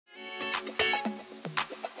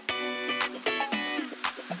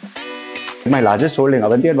my largest holding,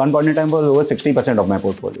 Avanti at one point in time was over 60% of my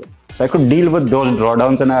portfolio. So I could deal with those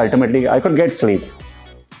drawdowns and ultimately I could get sleep.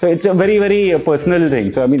 So it's a very, very personal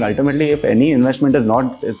thing. So I mean, ultimately, if any investment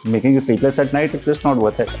is making you sleepless at night, it's just not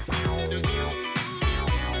worth it.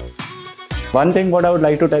 One thing what I would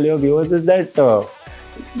like to tell your viewers is that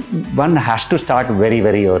one has to start very,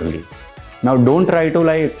 very early. Now, don't try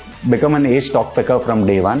to become an A stock picker from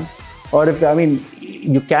day one. Or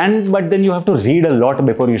you can, but then you have to read a lot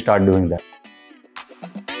before you start doing that.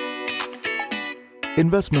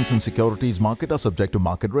 Investments in securities market are subject to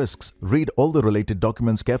market risks. Read all the related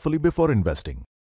documents carefully before investing.